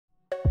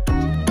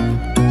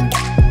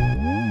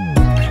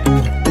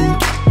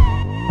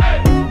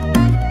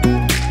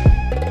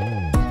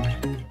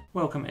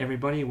Welcome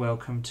everybody,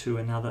 welcome to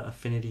another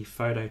Affinity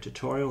Photo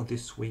tutorial.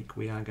 This week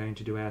we are going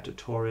to do our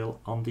tutorial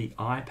on the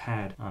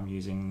iPad. I'm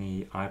using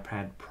the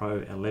iPad Pro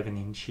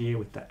 11-inch here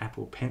with the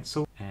Apple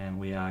Pencil, and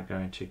we are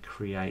going to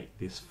create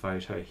this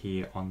photo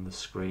here on the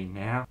screen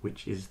now,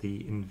 which is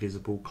the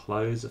invisible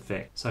close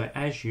effect. So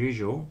as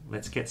usual,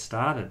 let's get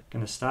started.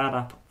 Going to start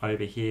up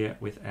over here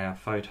with our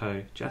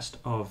photo just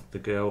of the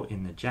girl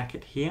in the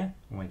jacket here.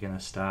 And we're going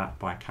to start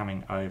by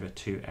coming over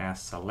to our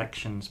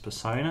selections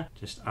persona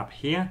just up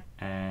here,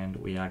 and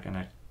we are going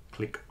to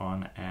click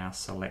on our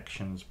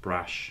selections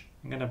brush.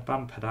 I'm going to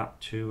bump it up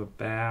to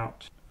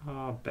about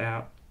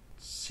 6.5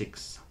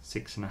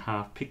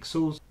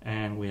 pixels,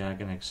 and we are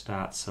going to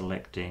start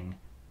selecting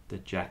the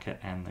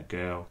jacket and the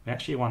girl. We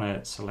actually want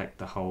to select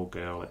the whole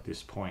girl at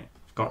this point.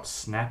 I've got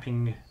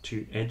snapping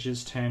to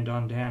edges turned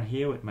on down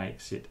here. It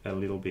makes it a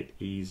little bit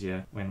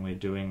easier when we're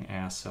doing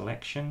our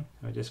selection.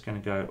 We're just going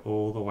to go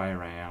all the way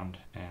around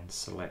and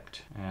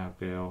select our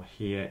girl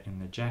here in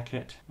the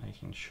jacket,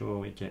 making sure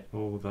we get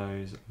all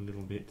those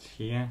little bits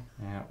here.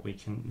 Now we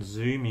can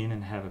zoom in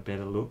and have a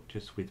better look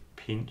just with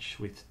pinch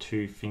with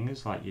 2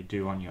 fingers like you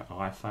do on your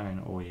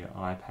iPhone or your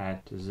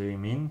iPad to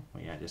zoom in.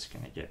 We are just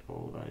going to get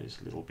all those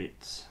little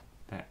bits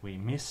that we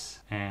miss,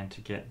 and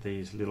to get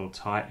these little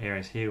tight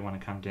areas here, we want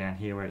to come down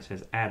here where it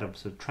says add or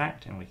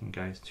subtract, and we can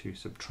go to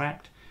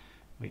subtract.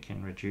 We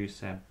can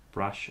reduce our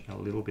brush a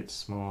little bit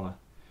smaller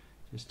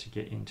just to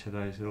get into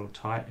those little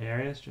tight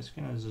areas. Just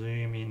going to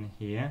zoom in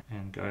here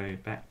and go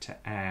back to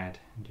add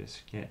and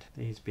just get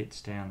these bits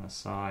down the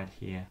side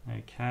here.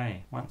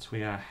 Okay, once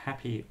we are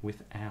happy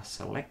with our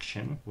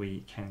selection,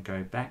 we can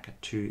go back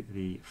to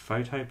the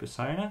photo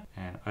persona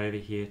and over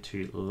here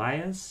to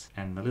layers,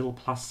 and the little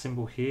plus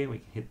symbol here, we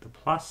can hit the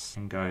plus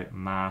and go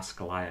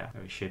mask layer. So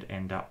we should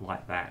end up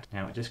like that.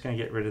 Now we're just going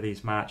to get rid of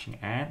these marching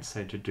ants,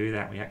 so to do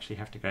that we actually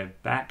have to go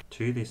back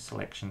to this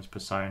selections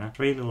persona,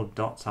 3 little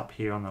dots up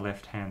here on the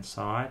left hand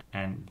side,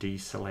 and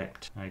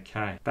deselect.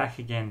 Okay, back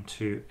again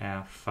to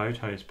our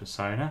photos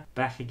persona,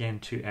 back again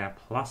to our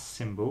plus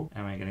symbol,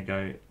 and we're going to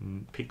go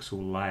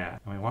pixel layer,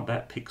 and we want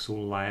that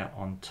pixel layer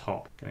on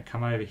top. Going to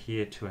come over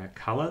here to our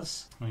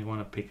colors, and we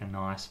want to pick a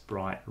nice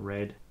bright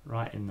red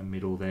right in the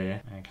middle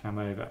there, and come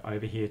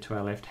over here to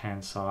our left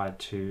hand side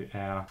to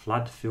our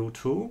flood fill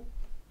tool,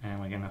 and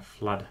we're going to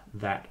flood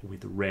that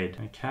with red.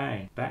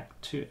 Okay,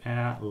 back to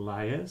our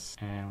layers,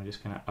 and we're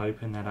just going to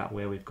open that up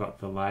where we've got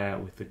the layer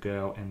with the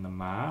girl and the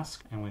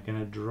mask, and we're going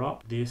to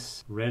drop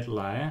this red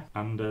layer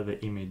under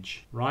the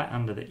image, right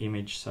under the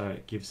image, so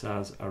it gives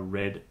us a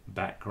red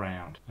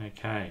background.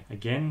 Okay,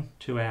 again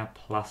to our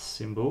plus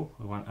symbol,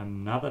 we want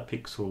another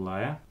pixel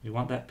layer. We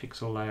want that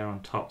pixel layer on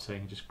top, so you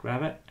can just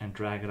grab it and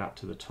drag it up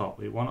to the top.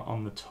 We want it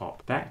on the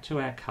top. Back to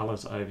our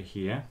colors over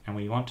here, and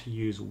we want to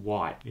use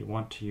white. We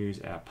want to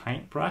use our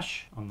paintbrush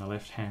on the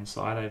left hand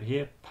side over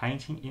here,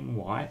 painting in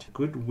white.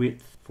 Good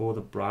width for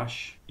the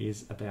brush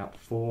is about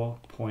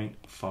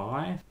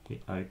 4.5.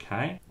 Hit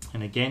OK,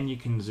 and again you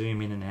can zoom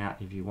in and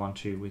out if you want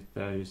to with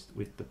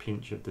the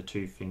pinch of the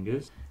 2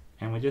 fingers.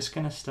 And we're just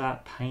going to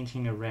start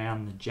painting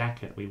around the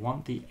jacket. We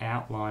want the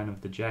outline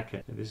of the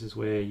jacket. So this is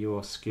where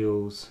your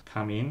skills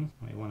come in.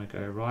 We want to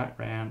go right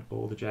around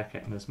all the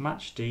jacket, and as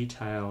much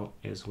detail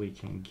as we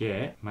can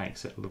get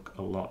makes it look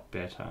a lot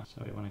better.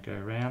 So we want to go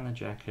around the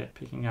jacket,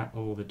 picking up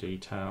all the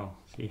detail.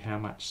 See how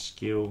much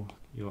skill,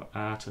 your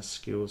artist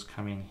skills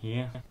come in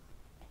here.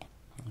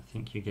 I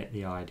think you get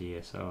the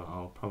idea, so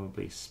I'll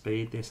probably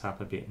speed this up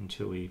a bit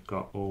until we've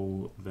got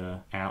all the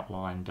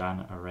outline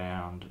done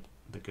around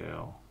the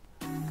girl.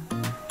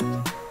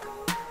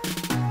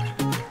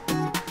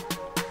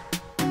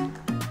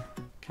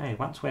 Okay,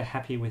 once we're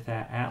happy with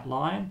our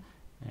outline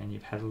and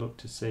you've had a look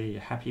to see you're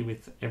happy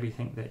with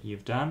everything that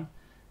you've done,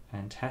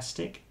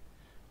 fantastic.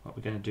 What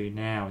we're going to do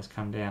now is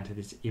come down to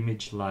this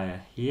image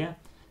layer here,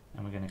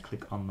 and we're going to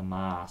click on the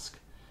mask.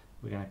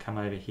 We're going to come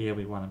over here,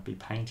 we want to be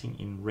painting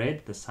in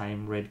red, the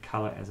same red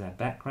color as our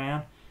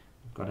background.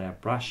 We've got our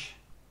brush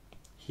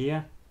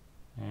here,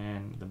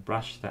 and the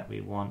brush that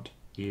we want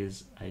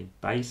is a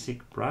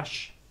basic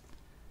brush,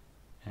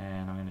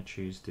 and I'm going to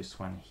choose this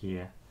one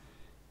here,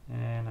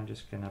 and I'm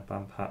just going to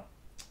bump up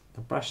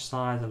the brush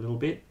size a little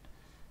bit,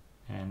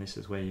 and this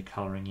is where your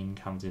colouring in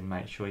comes in.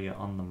 Make sure you're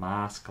on the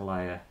mask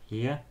layer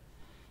here,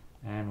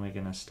 and we're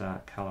going to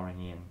start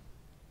colouring in,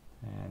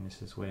 and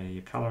this is where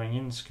your colouring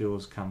in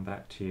skills come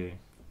back to you.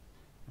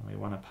 And we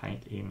want to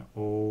paint in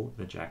all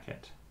the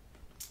jacket,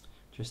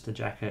 just the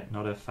jacket,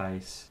 not her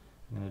face.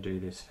 I'm going to do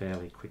this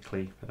fairly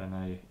quickly, but I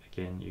know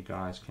again you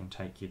guys can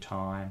take your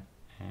time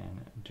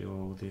and do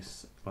all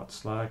this a lot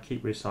slower.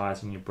 Keep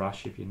resizing your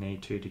brush if you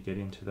need to get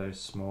into those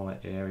smaller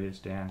areas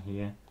down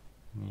here.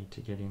 You need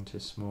to get into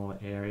smaller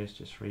areas,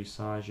 just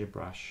resize your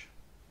brush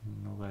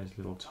in all those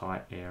little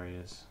tight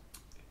areas.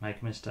 If you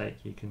make a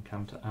mistake, you can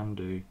come to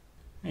undo.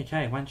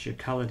 Okay, once you're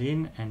coloured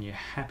in and you're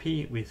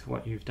happy with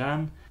what you've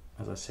done,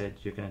 as I said,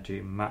 you're going to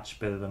do much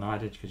better than I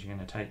did because you're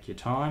going to take your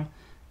time.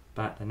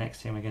 But the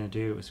next thing we're going to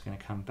do is going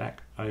to come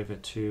back over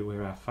to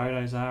where our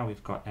photos are.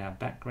 We've got our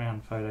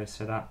background photo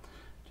set up.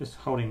 Just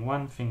holding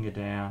one finger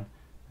down,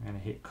 I'm going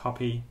to hit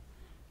copy,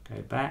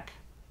 Go back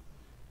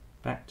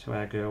to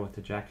our girl with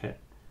the jacket,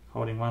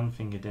 holding one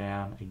finger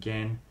down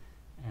again,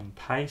 and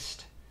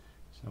paste.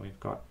 So we've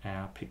got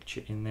our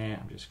picture in there.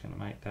 I'm just going to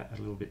make that a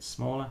little bit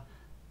smaller.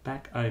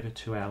 Back over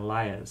to our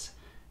layers.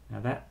 Now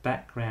that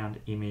background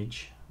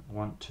image, I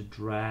want to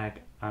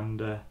drag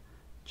under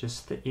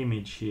just the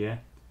image here.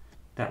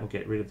 That will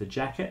get rid of the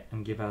jacket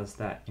and give us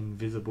that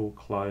invisible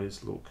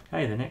closed look.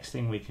 Okay, the next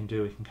thing we can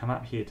do, we can come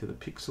up here to the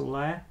pixel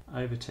layer,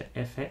 over to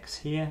FX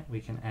here, we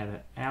can add an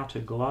outer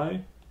glow.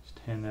 Just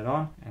turn that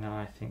on, and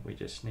I think we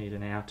just need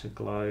an outer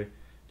glow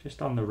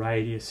just on the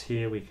radius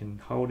here. We can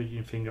hold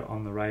your finger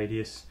on the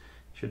radius.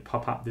 Should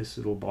pop up this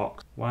little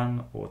box,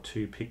 1 or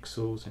 2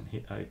 pixels, and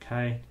hit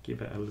OK.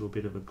 Give it a little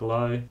bit of a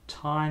glow.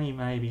 Tiny,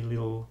 maybe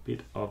little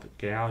bit of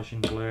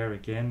Gaussian blur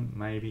again,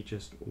 maybe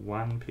just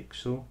 1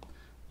 pixel.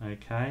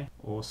 Okay,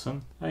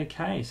 awesome.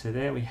 Okay, so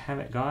there we have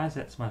it, guys.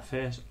 That's my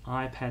first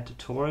iPad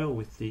tutorial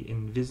with the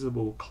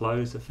invisible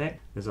close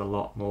effect. There's a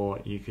lot more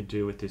you could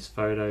do with this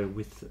photo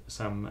with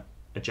some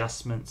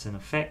adjustments and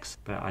effects,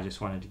 but I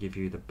just wanted to give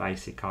you the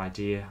basic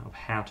idea of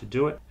how to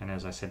do it. And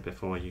as I said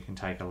before, you can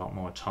take a lot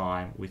more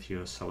time with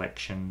your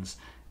selections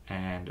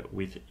and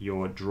with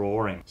your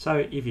drawing. So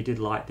if you did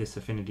like this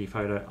Affinity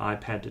Photo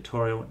iPad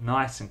tutorial,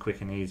 nice and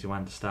quick and easy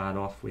one to start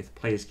off with,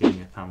 please give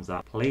me a thumbs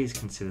up. Please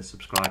consider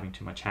subscribing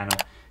to my channel,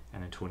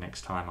 and until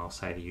next time, I'll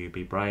say to you,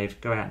 be brave,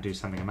 go out and do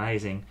something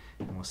amazing,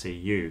 and we'll see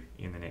you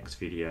in the next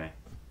video.